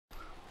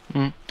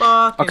Mm.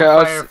 Fucking Okay,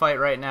 firefight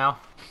right now.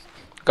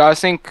 I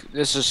think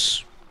this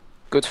is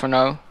good for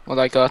now. What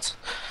I got.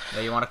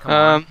 Yeah, you want to come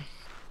on? In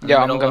the Yeah,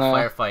 I'm middle of a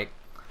gonna. firefight.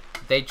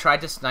 They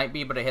tried to snipe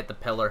me, but I hit the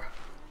pillar.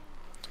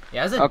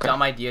 Yeah, it's a Okay.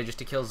 dumb idea just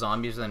to kill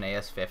zombies with an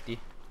AS-50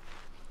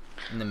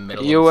 in the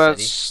middle of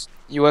the city.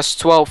 US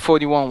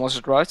 1241 was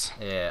it right?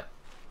 Yeah.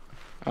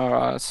 All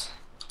right.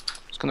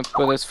 Just gonna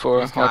put it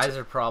for These hot. guys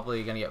are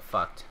probably gonna get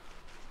fucked.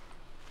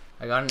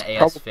 I got an Probably.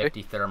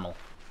 AS-50 thermal,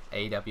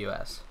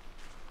 AWS.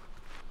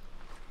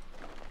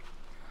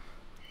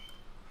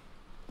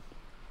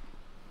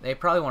 They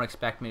probably won't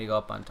expect me to go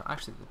up on top.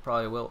 Actually, they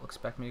probably will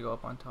expect me to go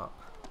up on top.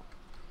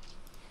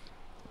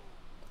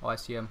 Oh, I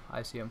see him.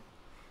 I see him.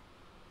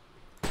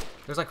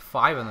 There's like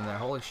 5 of them there.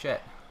 Holy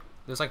shit.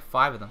 There's like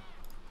 5 of them.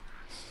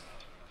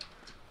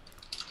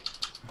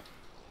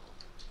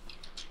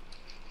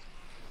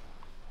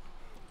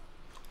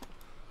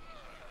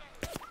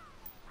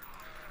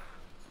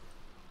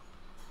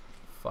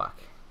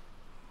 Fuck.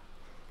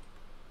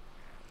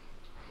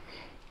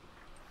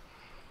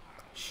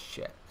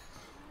 Shit.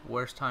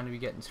 Worst time to be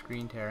getting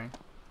screen tearing.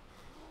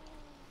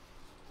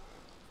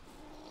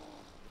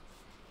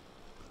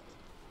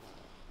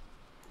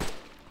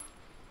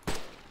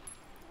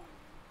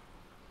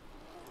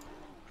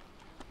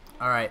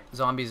 Alright,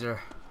 zombies are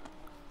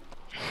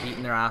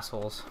eating their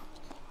assholes.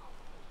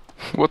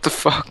 What the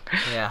fuck?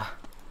 Yeah.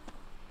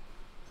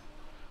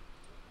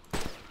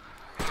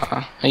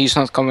 He's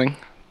not coming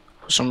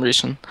for some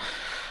reason.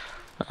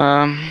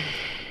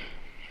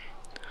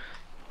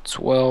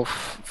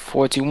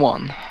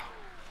 1241.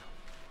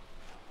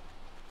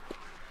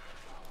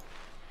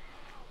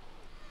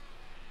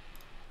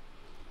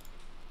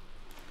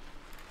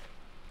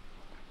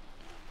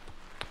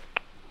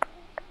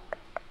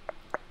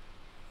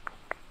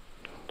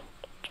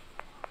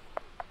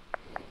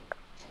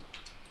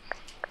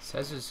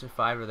 Says there's a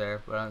survivor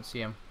there, but I don't see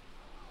him.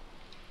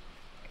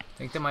 I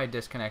think they might have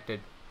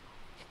disconnected.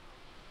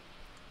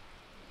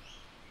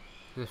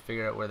 Just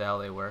figure out where the hell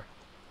they were.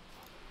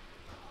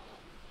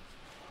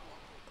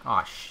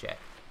 Aw, shit.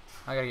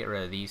 I gotta get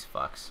rid of these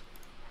fucks.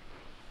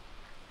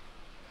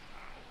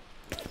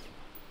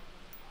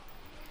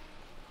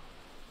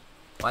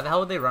 Why the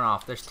hell would they run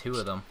off? There's 2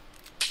 of them.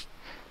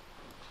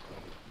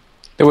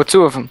 There were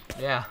 2 of them.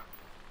 Yeah.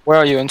 Where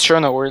are you? In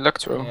Cherno or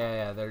Electro?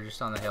 Yeah, they're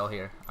just on the hill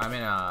here. I'm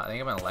in, I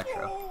think I'm in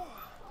Electro.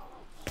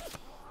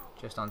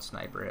 Just on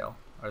Sniper Hill.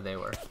 Or they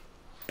were.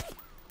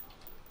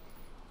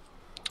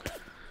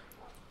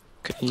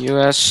 Okay,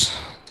 US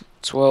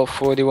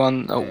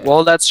 1241. Yeah.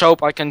 Well, let's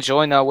hope I can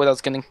join now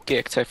without getting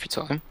kicked every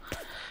time.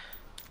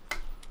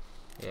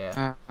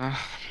 Yeah. Oh,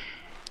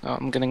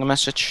 I'm getting a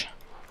message.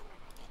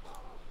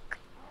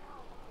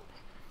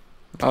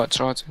 Oh, it's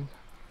writing.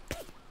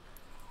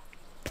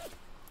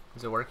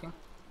 Is it working?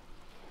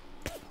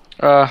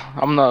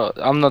 I'm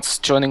not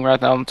joining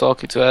right now. I'm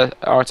talking to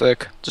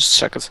Arctic. Just a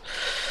second.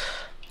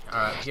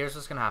 Alright, here's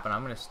what's gonna happen.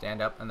 I'm gonna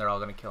stand up and they're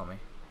all gonna kill me.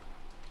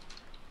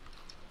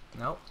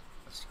 Nope.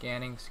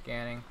 Scanning,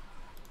 scanning.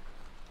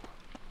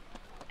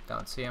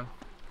 Don't see him.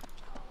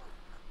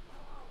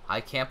 I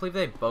can't believe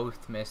they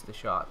both missed the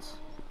shots.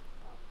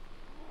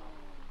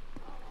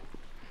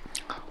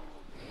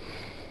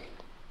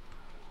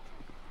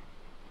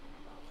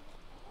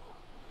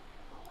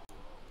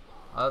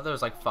 I thought there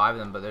was like 5 of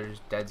them, but there's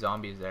just dead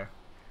zombies there.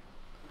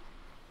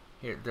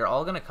 Here, they're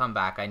all gonna come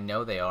back. I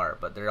know they are,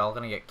 but they're all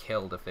gonna get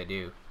killed if they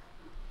do.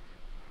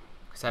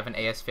 Because I have an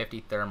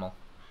AS-50 thermal.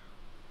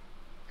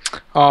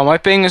 Oh, my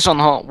ping is on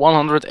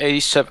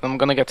 187. I'm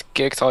gonna get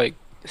kicked, I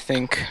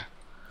think.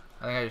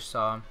 I think I just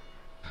saw him.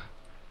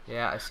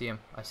 Yeah, I see him.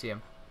 I see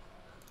him.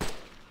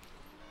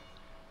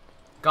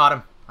 Got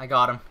him. I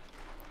got him.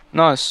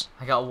 Nice.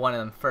 I got one of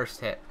them.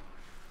 First hit.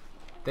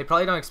 They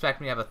probably don't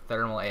expect me to have a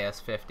thermal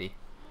AS-50.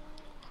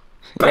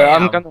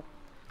 Yeah, Bam!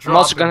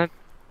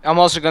 I'm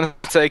also gonna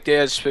take the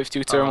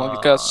S50 thermal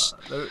because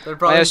they're my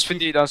probably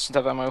S50 doesn't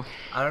have ammo.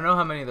 I don't know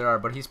how many there are,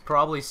 but he's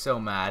probably so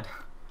mad.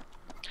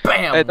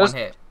 Bam! Hey, One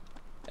hit.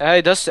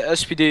 Hey, does the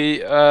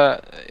SPD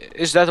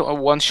is that a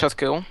one-shot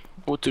kill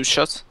or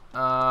two-shot?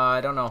 I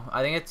don't know.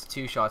 I think it's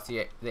 2 shots,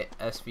 the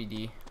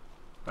SVD.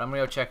 But I'm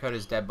gonna go check out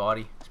his dead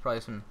body. There's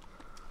probably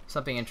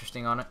something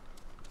interesting on it.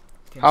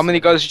 How many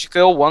guys did you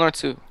kill? 1 or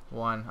 2?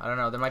 1. I don't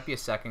know. There might be a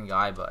second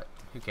guy, but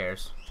who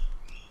cares?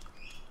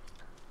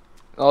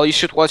 Well, you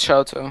should watch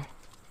out though.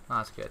 Oh,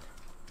 that's good.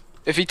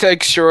 If he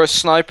takes your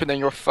sniper, then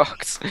you're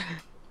fucked.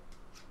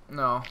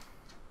 No.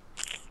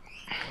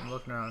 I'm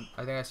looking around.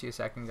 I think I see a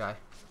second guy.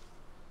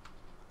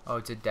 Oh,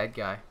 it's a dead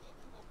guy.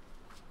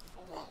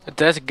 A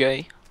dead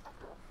gay?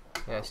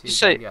 Yeah, I see You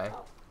a dead guy.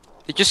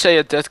 Did you say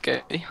a dead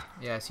gay?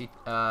 Yeah, I see.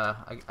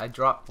 I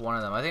dropped one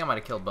of them. I think I might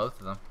have killed both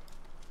of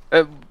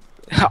them.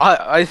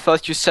 I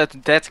thought you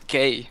said dead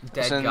gay.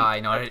 Dead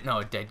guy.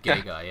 No, dead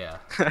gay guy. Yeah.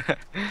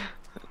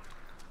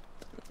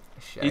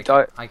 Shit,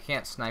 I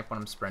can't snipe when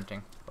I'm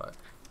sprinting, but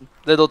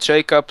little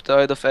Jacob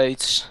died of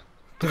AIDS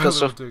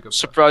because of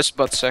surprise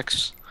butt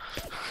sex.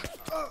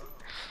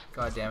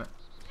 God damn it.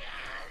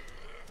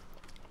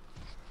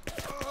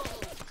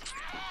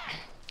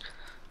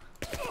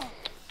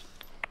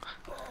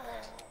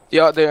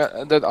 Yeah,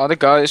 the other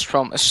guy is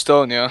from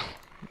Estonia.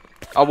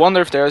 I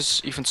wonder if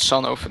there's even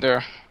sun over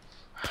there.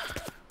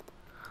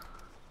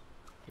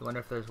 You wonder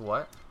if there's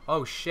what?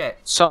 Oh shit!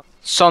 Sun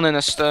in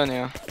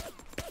Estonia.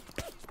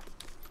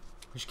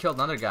 We just killed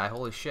another guy.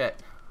 Holy shit!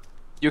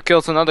 You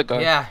killed another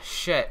guy. Yeah,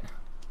 shit.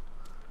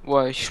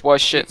 Why? Why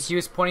shit? He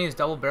was pointing his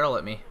double barrel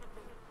at me.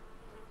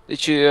 Did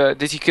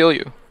he kill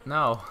you?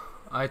 No,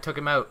 I took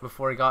him out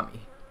before he got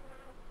me.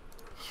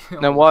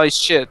 Then why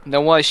shit?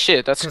 Then why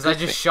shit? That's because a I good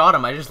just thing. shot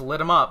him. I just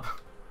lit him up.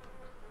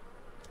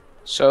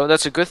 So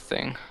that's a good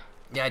thing.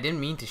 Yeah, I didn't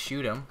mean to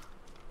shoot him.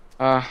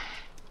 Uh,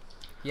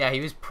 Yeah, he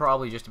was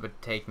probably just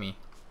about to take me.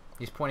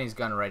 He's pointing his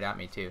gun right at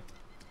me too.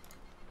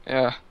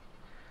 yeah.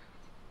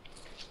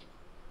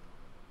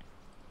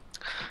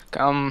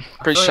 I'm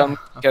pretty sure I'm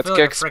I get feel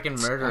like a kicked.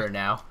 freaking murderer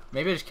now.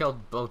 Maybe I just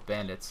killed both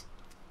bandits.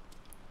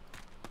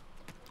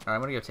 Alright,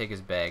 I'm gonna go take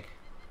his bag.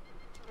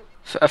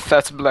 A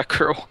fat black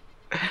girl.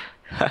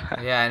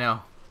 Yeah, I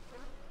know.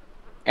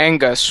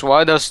 Angus.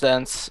 Why does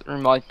that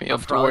remind me I'm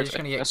of the probably word just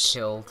gonna get Angus?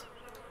 killed.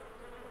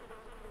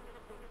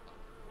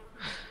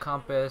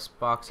 Compass,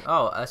 box.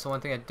 Oh, that's the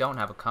one thing I don't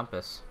have, a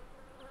compass.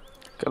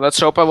 Okay, let's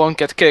hope I won't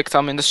get kicked.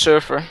 I'm in the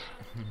server.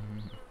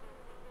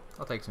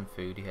 I'll take some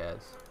food he has.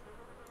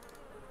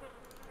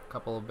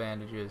 Couple of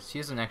bandages. He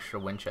has an extra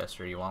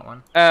Winchester. You want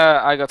one?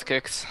 I got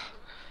kicked.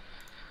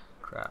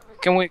 Crap.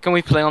 Can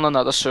we play on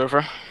another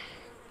server?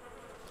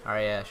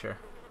 Alright, yeah, sure.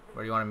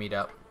 Where do you want to meet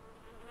up?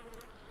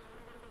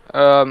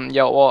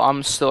 Yeah. Well,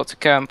 I'm still at the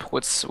camp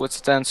with the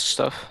tents and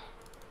stuff.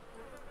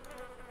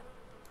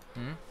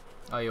 Hmm?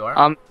 Oh, you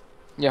are?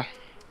 Yeah.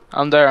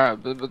 I'm there,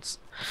 but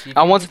See,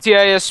 I wanted the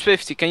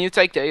AS50. Can you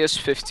take the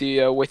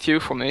AS50 with you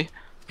for me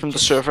from the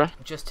server?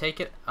 Just take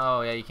it.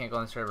 Oh, yeah, you can't go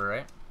on the server,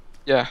 right?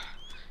 Yeah.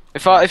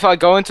 If I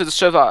go into the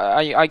server,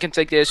 I can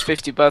take the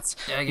AS50, but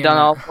Yeah, then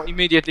I'll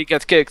immediately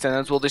get kicked and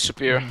it will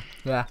disappear.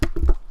 Yeah.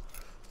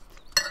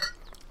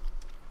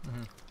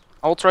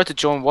 I'll try to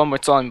join one more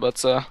time,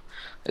 but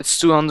it's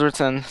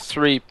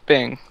 203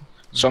 ping,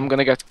 so I'm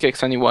gonna get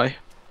kicked anyway.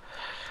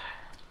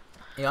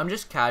 Yeah, I'm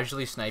just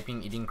casually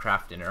sniping, eating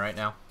craft dinner right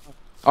now.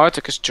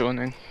 Arctic is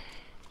joining.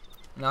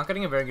 Not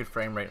getting a very good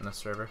frame rate on the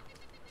server.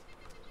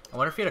 I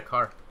wonder if he had a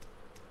car.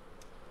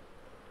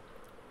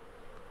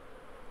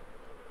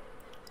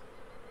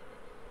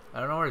 I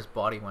don't know where his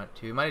body went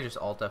to. He might have just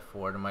Alt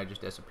F4 and it might have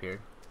just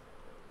disappeared.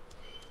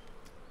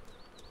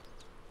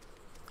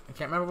 I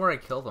can't remember where I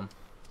killed him.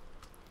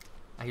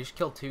 I just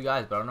killed 2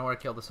 guys, but I don't know where I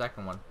killed the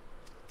second one.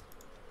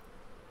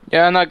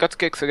 Yeah, and I got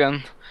kicked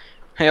again.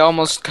 I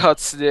almost got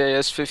the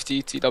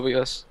AS50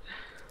 TWS.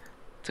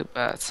 Too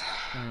bad.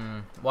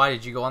 Why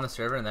did you go on the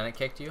server and then it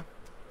kicked you?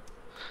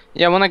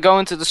 Yeah, when I go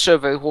into the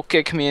server, it will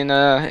kick me in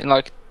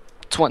like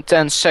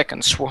 10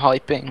 seconds for high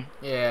ping.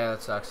 Yeah,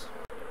 that sucks.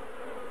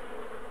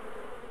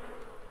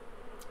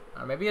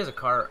 Or maybe he has a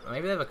car.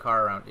 Maybe they have a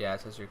car around. Yeah,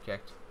 it says you're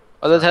kicked.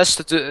 Well, it has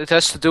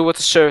to do with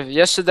the server.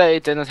 Yesterday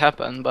it didn't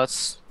happen,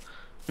 but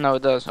now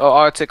it does. Oh,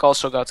 Arctic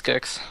also got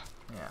kicked.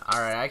 Yeah. All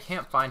right. I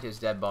can't find his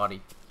dead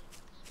body.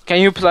 Can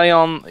you play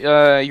on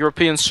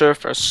European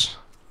servers?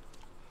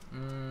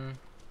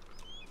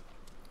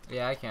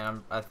 Yeah, I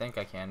can. I think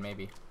I can.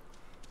 Maybe.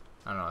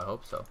 I don't know. I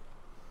hope so.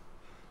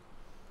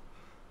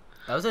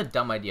 That was a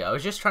dumb idea. I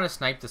was just trying to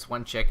snipe this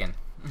one chicken.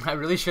 I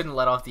really shouldn't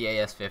let off the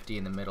AS-50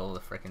 in the middle of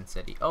the frickin'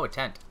 city. Oh, a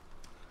tent.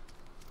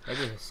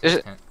 Maybe it's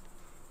his tent.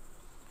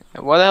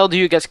 Why the hell do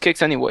you get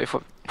kicked anyway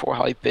for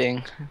high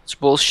ping? It's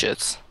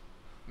bullshit.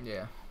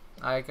 Yeah.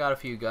 I got a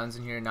few guns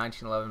in here.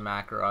 1911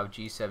 Makarov,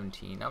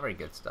 G17. Not very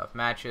good stuff.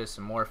 Matches,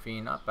 some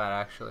morphine. Not bad,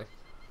 actually.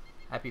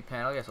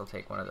 EpiPen. I guess I'll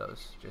take one of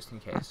those just in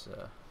case,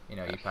 you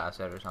know, you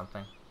pass out or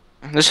something.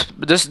 This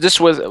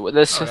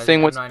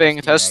thing with ping,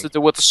 it has to do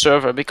with the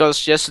server,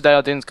 because yesterday I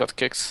didn't got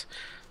kicked.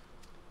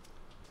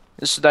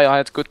 Yesterday I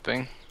had good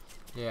ping.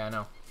 Yeah, I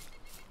know.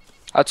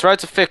 I tried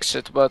to fix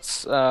it,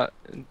 but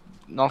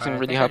nothing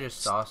really happened. I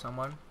just saw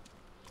someone.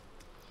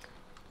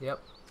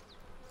 Yep.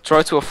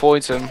 Try to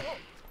avoid him.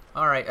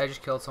 Alright, I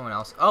just killed someone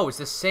else. Oh, it's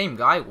the same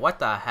guy? What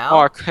the hell?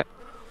 Mark.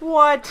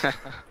 What?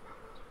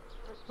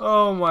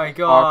 Oh my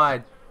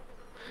god.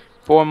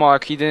 Poor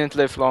Mark, he didn't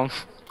live long.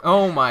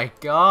 Oh my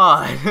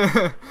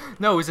god.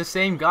 No, it's the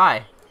same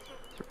guy.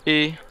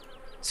 3,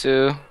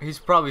 2. He's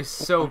probably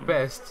so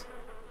pissed.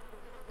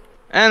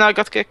 And I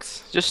got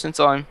kicked just in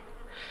time.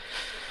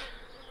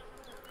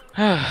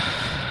 Damn.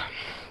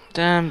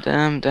 He's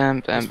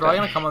probably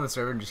gonna come on the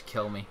server and just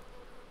kill me.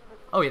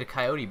 Oh, he had a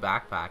coyote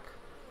backpack.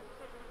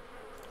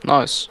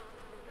 Nice.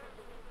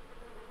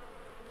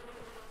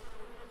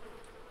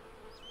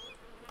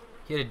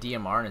 He had a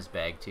DMR in his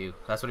bag too.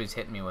 That's what he's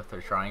hitting me with, or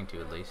trying to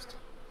at least.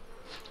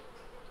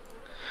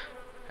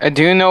 And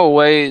do you know a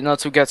way not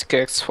to get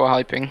kicked for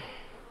hyping?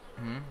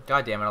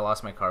 God damn it, I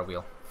lost my car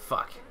wheel.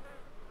 Fuck.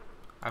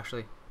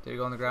 Actually, did it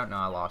go on the ground? No,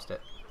 I lost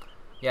it.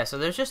 Yeah, so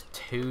there's just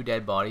 2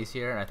 dead bodies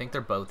here, and I think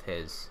they're both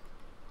his.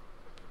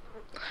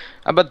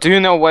 But do you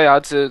know a way how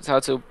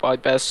to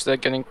bypass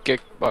getting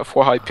kicked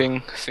for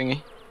hyping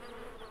thingy?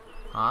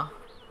 Huh?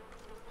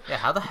 Yeah,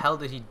 how the hell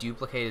did he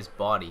duplicate his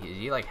body? Did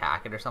he like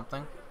hack it or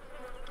something?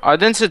 I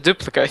didn't say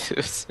duplicate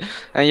it.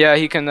 And yeah,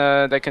 he can.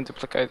 They can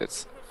duplicate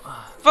it.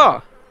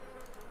 Fuck.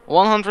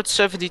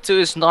 172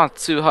 is not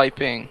too high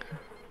ping.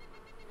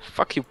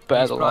 Fuck you, He's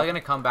battle. probably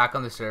gonna come back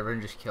on the server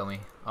and just kill me.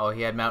 Oh,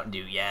 he had Mountain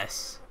Dew.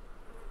 Yes.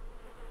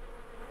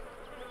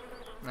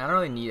 I don't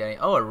really need any.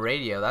 Oh, a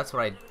radio. That's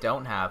what I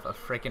don't have. A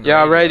freaking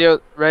Yeah, radio.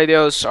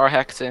 radios are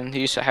hacked in.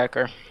 He's a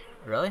hacker.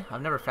 Really?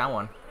 I've never found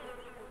one.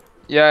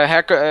 Yeah,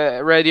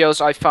 hacker radios.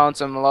 I found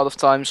them a lot of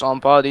times on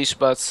bodies,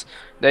 but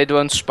they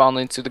don't spawn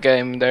into the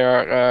game. They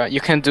are.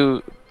 You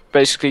can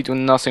basically do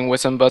nothing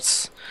with them,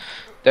 but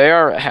they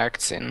are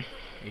hacked in.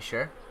 You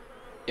sure?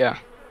 Yeah.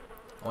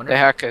 I They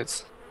hack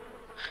it.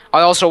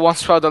 I also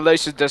once found a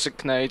laser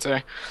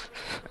designator.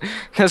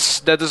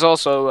 that is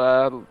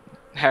also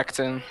hacked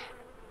in.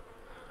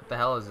 What the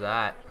hell is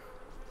that?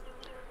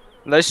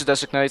 Laser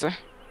designator.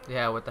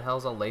 Yeah, what the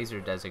hell's a laser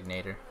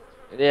designator?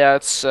 Yeah,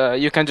 it's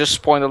you can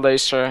just point a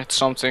laser at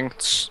something.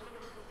 It's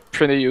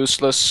pretty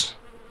useless.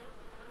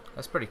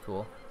 That's pretty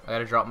cool. I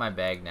gotta drop my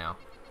bag now.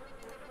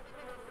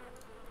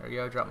 There we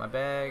go, drop my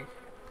bag.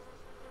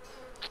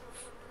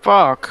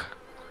 Fuck.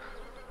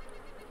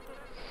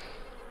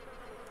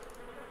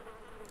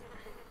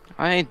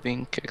 I ain't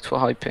being kicked for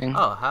high ping.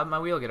 Oh, how'd my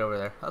wheel get over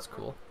there? That's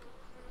cool.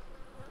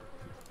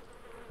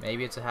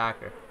 Maybe it's a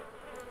hacker.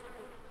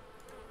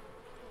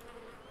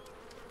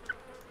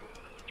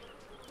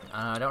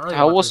 I don't really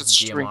How want was this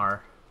it stream? DMR.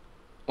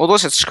 What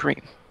was it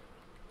scream?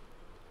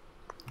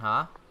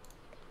 Huh?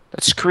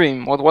 That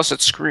scream. What was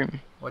it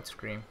scream? What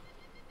scream?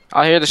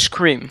 I hear the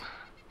scream.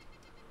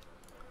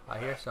 I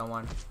hear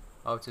someone.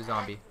 Oh, it's a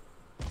zombie.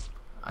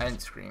 I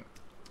didn't scream.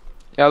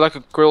 Yeah, like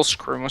a girl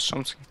scream or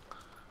something.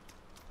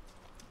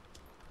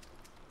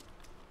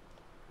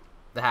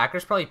 The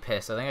hacker's probably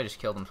pissed. I think I just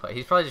killed him twice.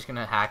 He's probably just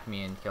gonna hack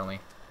me and kill me.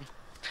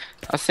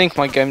 I think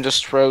my game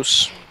just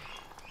froze.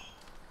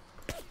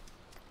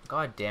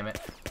 God damn it.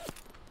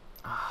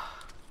 I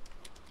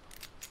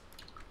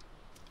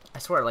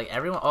swear, like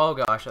everyone. Oh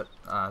gosh, I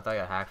thought I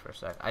got hacked for a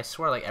sec. I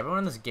swear, like everyone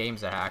in this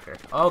game's a hacker.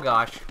 Oh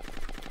gosh.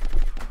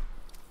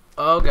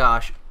 Oh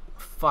gosh.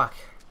 Fuck.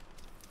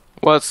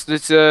 What?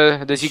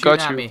 Did he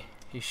got you? Me.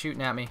 He's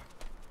shooting at me.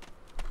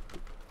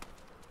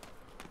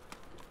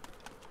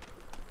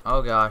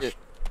 Oh gosh. Yeah.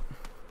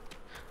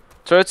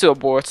 Try to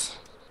abort.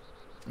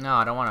 No,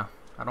 I don't wanna.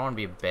 I don't wanna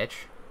be a bitch.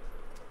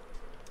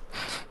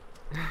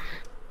 I'm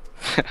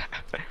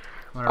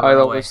gonna run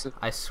away.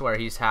 I swear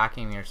he's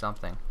hacking me or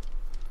something.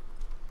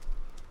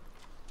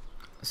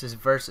 This is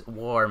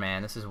war,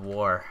 man. This is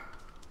war.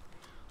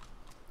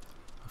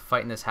 I'm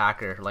fighting this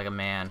hacker like a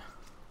man.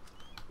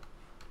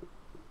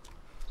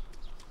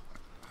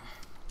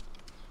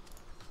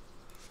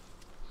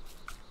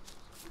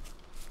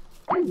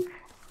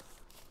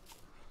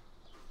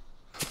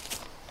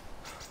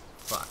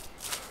 Fuck.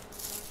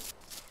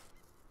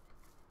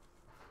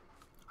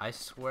 I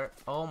swear.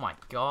 Oh my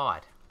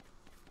god.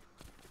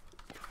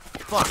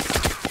 Fuck.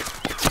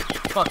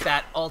 Fuck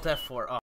that. Alt F4. Oh.